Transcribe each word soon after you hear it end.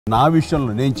నా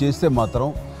విషయంలో నేను చేస్తే మాత్రం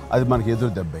అది మనకి ఎదురు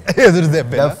దెబ్బే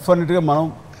డెఫినెట్ గా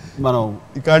మనం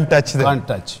you can't touch them. can't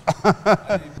touch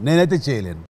నేనైతే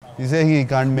చేయలేను You say he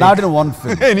can't make not in one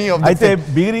film any of the అయితే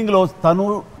బిగినింగ్ లో తను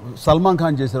సల్మాన్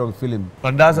ఖాన్ చేశారు ఒక ఫిలిం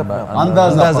అందాజ్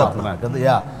అప్నా కదా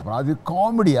యా అది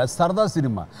కామెడీ అది సరదా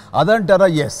cinema అదంటారా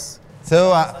yes so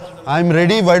I'm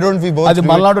ready, why don't we both అది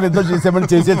మల్లాడు ఇద్దరు చేసేమని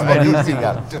చేసేది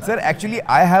Sir, actually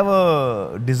I have a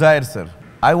desire, sir.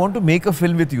 I want to make a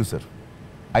film with you, sir.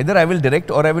 Either I will direct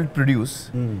or I will produce,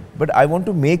 but I want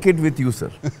to make it with you, sir.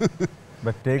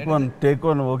 But take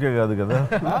one okay కాదు కదా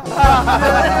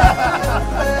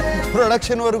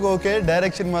production వరకు okay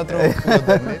direction మాత్రం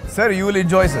Sir, you will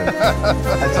enjoy, sir.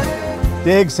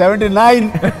 take 79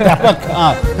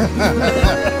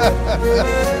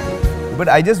 But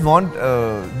I just want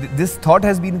this thought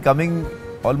has been coming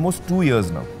almost 2 years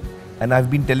now, and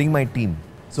I've been telling my team.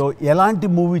 So ఎలాంటి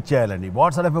movie చేయాలని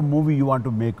what sort of a movie you want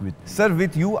to make with Sir,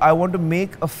 with you I want to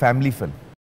make a family film.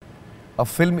 A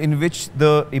film in which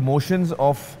the emotions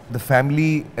of the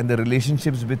family and the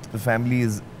relationships with the family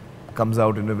comes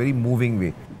out in a very moving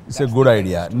way. It's a good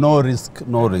idea. No risk.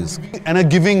 and a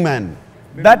giving man.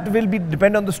 That will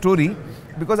depend on the story,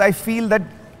 because I feel that,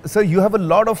 sir, you have a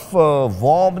lot of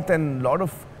warmth and lot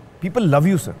of people love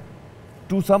you, sir,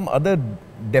 to some other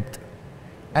depth,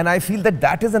 and I feel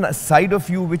that is a side of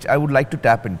you which I would like to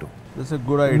tap into. That's a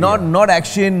good idea. Not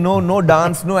action, no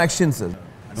dance, no action, sir.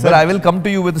 Sir, I will come to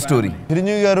you with a story.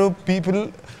 Chiranjeevi garu, people,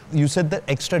 you said that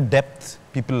extra depth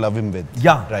people love him with.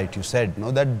 Yeah. Right, you said. No,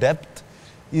 that depth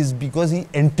is because he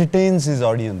entertains his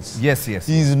audience. Yes.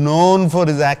 He's known for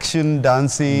his action,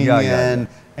 dancing, Yeah. and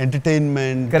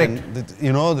entertainment. Correct. And,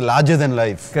 you know, the larger than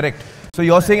life. Correct. So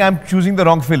you're saying I'm choosing the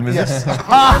wrong film, is it?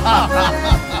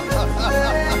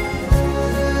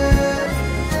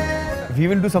 We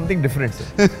will do something different, sir.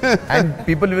 And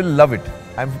people will love it.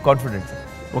 I'm confident, sir.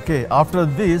 Okay, after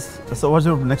this, so what's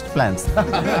your next plans?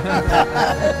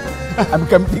 I'm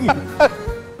coming.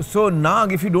 So Nag,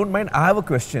 if you don't mind, I have a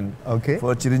question. Okay.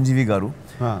 For Chiranjeevi Garu.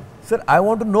 Sir, I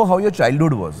want to know how your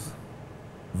childhood was.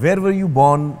 Where were you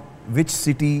born? Which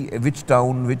city? Which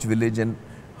town? Which village? And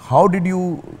how did you?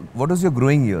 What was your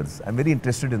growing years? I'm very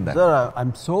interested in that. Sir,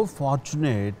 I'm so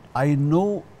fortunate. I know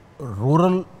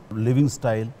rural living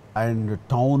style and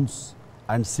towns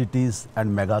and cities and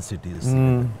mega cities.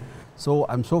 So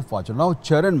I'm so fortunate. Now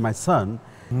Charan, my son,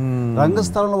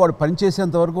 రంగస్థలంలో వాడు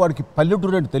పనిచేసేంత వరకు వాడికి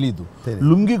పల్లెటూరు అంటే తెలియదు,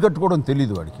 లుంగి కట్టుకోవడం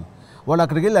తెలియదు వాడికి. వాడు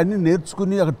అక్కడికి వెళ్ళి అన్ని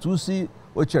నేర్చుకుని అక్కడ చూసి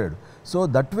వచ్చాడు. So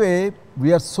that way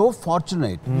we are so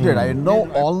fortunate. I know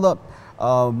all the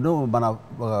మన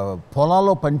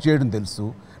పొలాల్లో పనిచేయడం తెలుసు,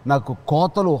 నాకు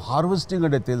కోతలు హార్వెస్టింగ్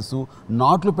అంటే తెలుసు,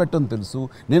 నాట్లు పెట్టడం తెలుసు.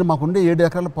 నేను మాకుండే 7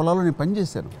 ఎకరాల పొలాల్లో నేను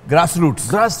పనిచేశాను. Grass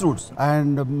roots.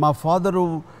 అండ్ మా ఫాదరు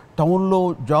టౌన్లో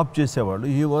జాబ్ చేసేవాడు.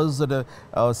 He was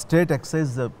state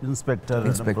excise inspector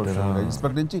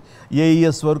నుంచి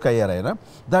ఏఈఎస్ వరకు అయ్యారు ఆయన.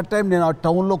 దట్ టైం నేను ఆ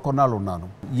టౌన్లో కొన్నాళ్ళు ఉన్నాను.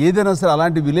 ఏదైనా సరే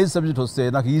అలాంటి విలేజ్ సబ్జెక్ట్ వస్తే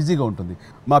నాకు ఈజీగా ఉంటుంది.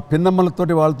 మా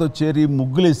పిన్నమ్మలతోటి వాళ్ళతో చేరి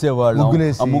ముగ్గులు వేసేవాళ్ళు.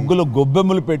 ఆ ముగ్గులో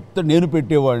గొబ్బెమ్మలు పెడితే నేను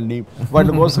పెట్టేవాడిని, వాళ్ళ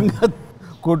కోసంగా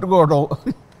కొట్టుకోవడం.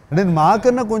 అంటే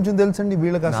మాకన్నా కొంచెం తెలుసండి,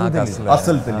 వీళ్ళకి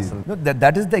అసలు తెలియదు.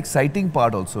 That is the exciting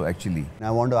part also, actually.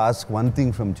 I want to ask one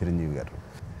thing from Chiranjeevi garu.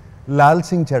 Lal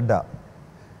Singh Chadha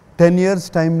 10 years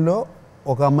టైంలో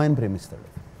ఒక అమ్మాయిని ప్రేమిస్తాడు.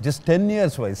 జస్ట్ 10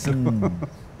 years వయసు.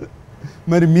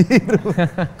 మరి మీరు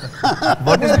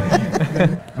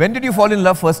When did you fall in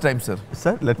love first time, sir?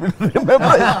 Sir, let me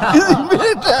remember.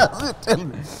 Tell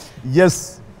me. Yes,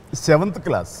 7th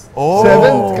class. Oh.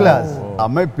 7th class.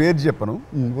 అమ్మాయి పేరు చెప్పను,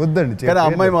 వద్దండి. కానీ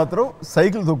అమ్మాయి మాత్రం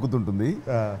సైకిల్ తొక్కుతుంటుంది.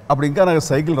 అప్పుడు ఇంకా నాకు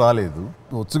సైకిల్ రాలేదు,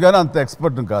 వచ్చుగానే అంత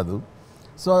ఎక్స్పర్ట్ కాదు.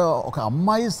 సో ఒక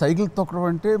అమ్మాయి సైకిల్ తొక్కడం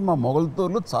అంటే మా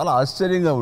మొగలతోళ్ళు చాలా ఆశ్చర్యంగా